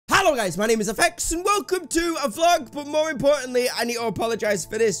Hello guys, my name is FX and welcome to a vlog, but more importantly, I need to apologize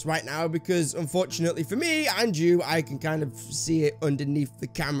for this right now because unfortunately for me and you, I can kind of see it underneath the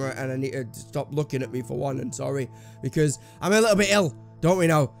camera and I need to stop looking at me for one, and sorry, because I'm a little bit ill, don't we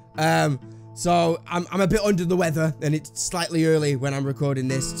know? So I'm a bit under the weather and it's slightly early when I'm recording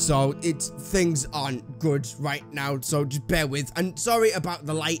this, so things aren't good right now, so just bear with. And sorry about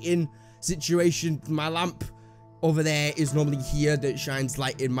the lighting situation. My lamp over there is normally here that shines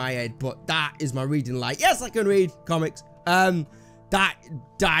light in my head, but that is my reading light. Yes, I can read comics. That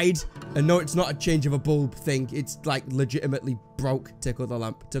died, and no, it's not a change of a bulb thing. It's like legitimately broke. Tickle the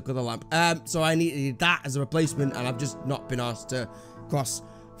lamp. So I needed that as a replacement, and I've just not been asked to cross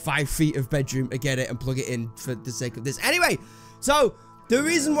 5 feet of bedroom to get it and plug it in for the sake of this. Anyway, so the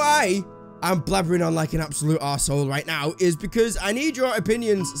reason why I'm blabbering on like an absolute arsehole right now is because I need your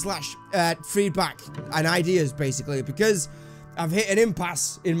opinions slash feedback and ideas, basically, because I've hit an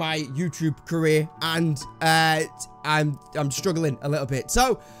impasse in my YouTube career and I'm struggling a little bit.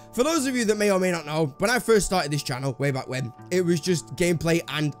 So for those of you that may or may not know, when I first started this channel way back when, it was just gameplay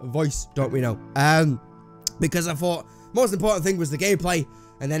and voice, don't we know? Because I thought most important thing was the gameplay,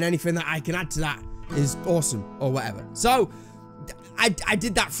 and then anything that I can add to that is awesome or whatever. So I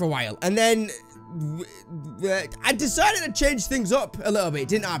did that for a while, and then I decided to change things up a little bit,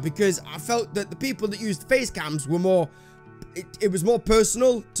 didn't I? Because I felt that the people that used face cams were more, it was more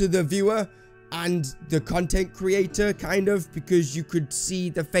personal to the viewer and the content creator, kind of, because you could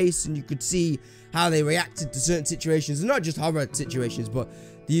see the face and you could see how they reacted to certain situations, and not just horror situations, but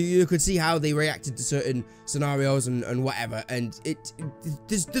you could see how they reacted to certain scenarios and whatever. And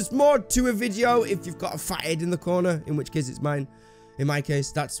there's more to a video if you've got a fat head in the corner, in which case it's mine. In my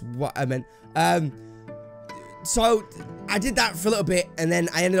case, that's what I meant. So I did that for a little bit, and then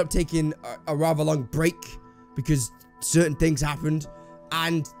I ended up taking a rather long break because certain things happened,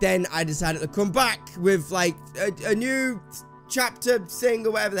 and then I decided to come back with like a new chapter thing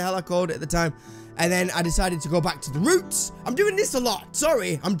or whatever the hell I called it at the time. And then I decided to go back to the roots. I'm doing this a lot.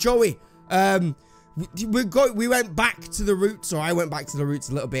 Sorry, I'm Joey. We went back to the roots, or I went back to the roots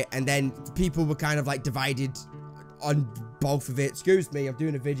a little bit, and then people were kind of like divided on both of it. Excuse me, I'm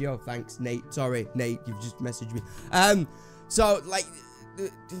doing a video. Thanks, Nate. Sorry, Nate, you've just messaged me. So like,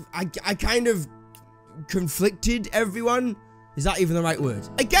 I kind of conflicted everyone. Is that even the right word?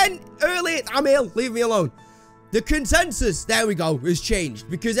 Again, early, I'm ill. Leave me alone. The consensus, there we go, has changed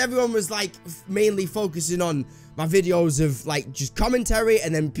because everyone was like mainly focusing on my videos of like just commentary,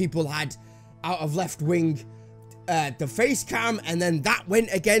 and then people had out of left wing the face cam, and then that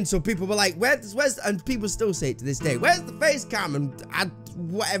went again. So people were like, where's, and people still say it to this day, where's the face cam and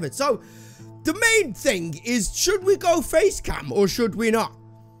whatever. So the main thing is, should we go face cam or should we not?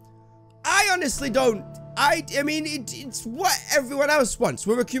 I honestly don't. I mean, it's what everyone else wants.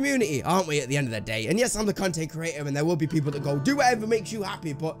 We're a community, aren't we, at the end of the day? And yes, I'm the content creator, and there will be people that go, do whatever makes you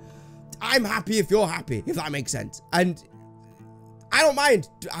happy, but I'm happy if you're happy, if that makes sense. And I don't mind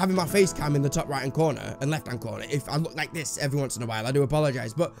having my face cam in the top right-hand corner and left-hand corner. If I look like this every once in a while, I do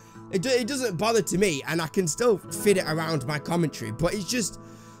apologize, but it doesn't bother to me, and I can still fit it around my commentary. But it's just,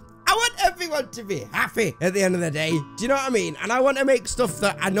 I want everyone to be happy at the end of the day. Do you know what I mean? And I want to make stuff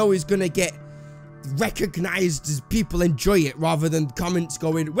that I know is going to get recognized as people enjoy it, rather than comments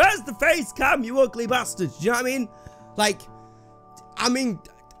going, where's the face cam, you ugly bastard? Do you know what I mean? Like, I mean,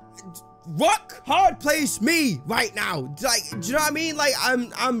 rock hard place me right now. Like, do you know what I mean? Like,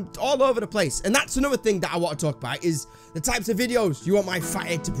 I'm all over the place. And that's another thing that I want to talk about, is the types of videos you want my fat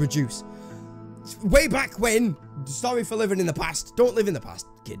head to produce. Way back when, sorry for living in the past, don't live in the past,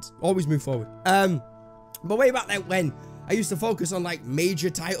 kids, always move forward. But way back then, when I used to focus on like major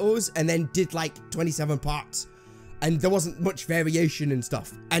titles and then did like 27 parts, and there wasn't much variation and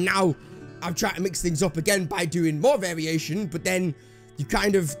stuff. And now I've tried to mix things up again by doing more variation, but then you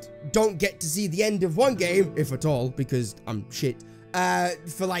kind of don't get to see the end of one game, if at all, because I'm shit,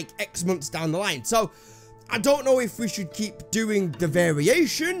 for like X months down the line. So I don't know if we should keep doing the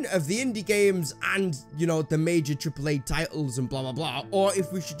variation of the indie games and, you know, the major AAA titles and blah, blah, blah, or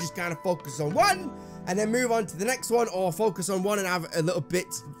if we should just kind of focus on one and then move on to the next one, or focus on one and have a little bit.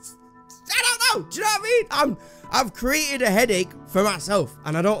 I don't know. Do you know what I mean? I've created a headache for myself,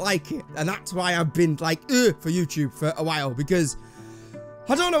 and I don't like it. And that's why I've been like, for YouTube for a while, because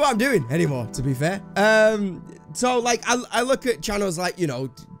I don't know what I'm doing anymore, to be fair. So like, I look at channels like, you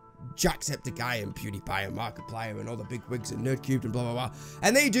know, Jacksepticeye and PewDiePie and Markiplier and all the big wigs and Nerdcubed and blah, blah, blah.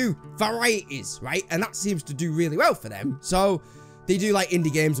 And they do varieties, right? And that seems to do really well for them. So they do like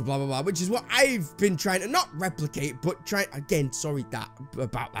indie games and blah, blah, blah, which is what I've been trying to not replicate, but try, again, sorry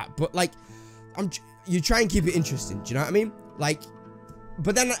about that. But like, you try and keep it interesting. Do you know what I mean? Like,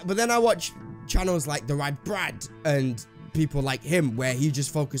 but then I watch channels like The Rad Brad and people like him, where he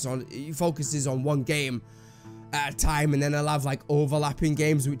focuses on one game at a time, and then I'll have like overlapping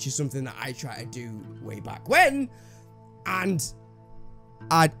games, which is something that I try to do way back when, and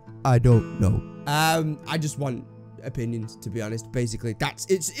I don't know. I just want opinions, to be honest. Basically,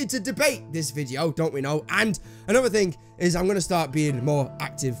 it's a debate, this video, don't we know? And another thing is, I'm gonna start being more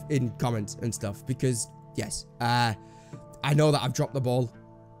active in comments and stuff, because yes, I know that I've dropped the ball.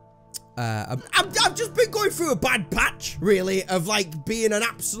 I've just been going through a bad patch, really, of like being an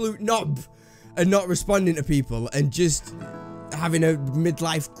absolute knob and not responding to people and just having a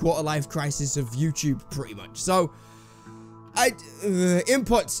midlife, quarter-life crisis of YouTube, pretty much. So,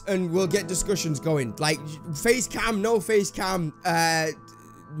 inputs, and we'll get discussions going. Like, face cam, no face cam,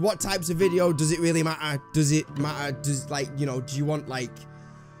 what types of video, does it really matter? Does it matter? Does, like, you know, do you want, like,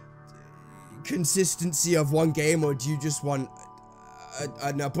 consistency of one game, or do you just want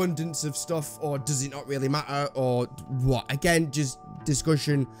an abundance of stuff, or does it not really matter, or what? Again, just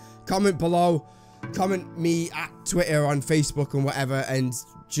discussion. Comment below, comment me at Twitter, on Facebook, and whatever, and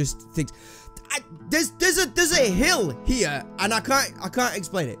just things. There's a hill here, and I can't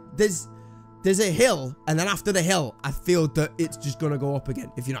explain it. There's a hill, and then after the hill, I feel that it's just gonna go up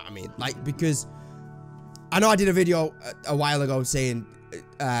again, if you know what I mean. Like, because I know I did a video a while ago saying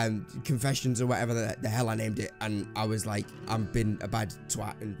confessions or whatever the hell I named it, and I was like, I've been a bad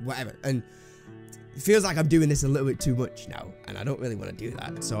twat and whatever, and it feels like I'm doing this a little bit too much now, and I don't really want to do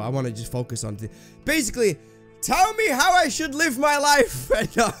that. So I want to just focus on basically tell me how I should live my life. I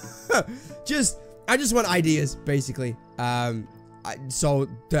just want ideas, basically, so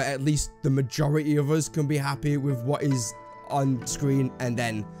that at least the majority of us can be happy with what is on screen, and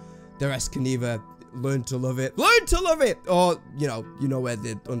then the rest can either learn to love it, or you know where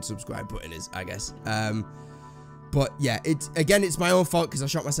the unsubscribe button is, I guess. But yeah, it's my own fault, because I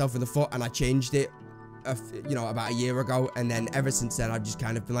shot myself in the foot, and I changed it you know, about a year ago, and then ever since then I've just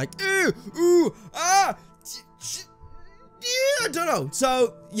kind of been like, ooh, I don't know.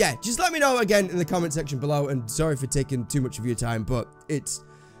 So yeah, just let me know again in the comment section below, and sorry for taking too much of your time, but it's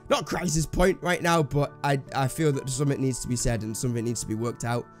not crisis point right now, but I feel that something needs to be said and something needs to be worked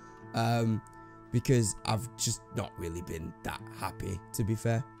out, because I've just not really been that happy, to be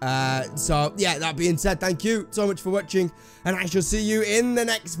fair. So yeah, that being said, thank you so much for watching, and I shall see you in the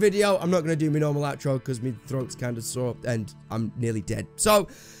next video. I'm not going to do my normal outro because my throat's kind of sore and I'm nearly dead. So,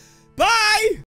 bye!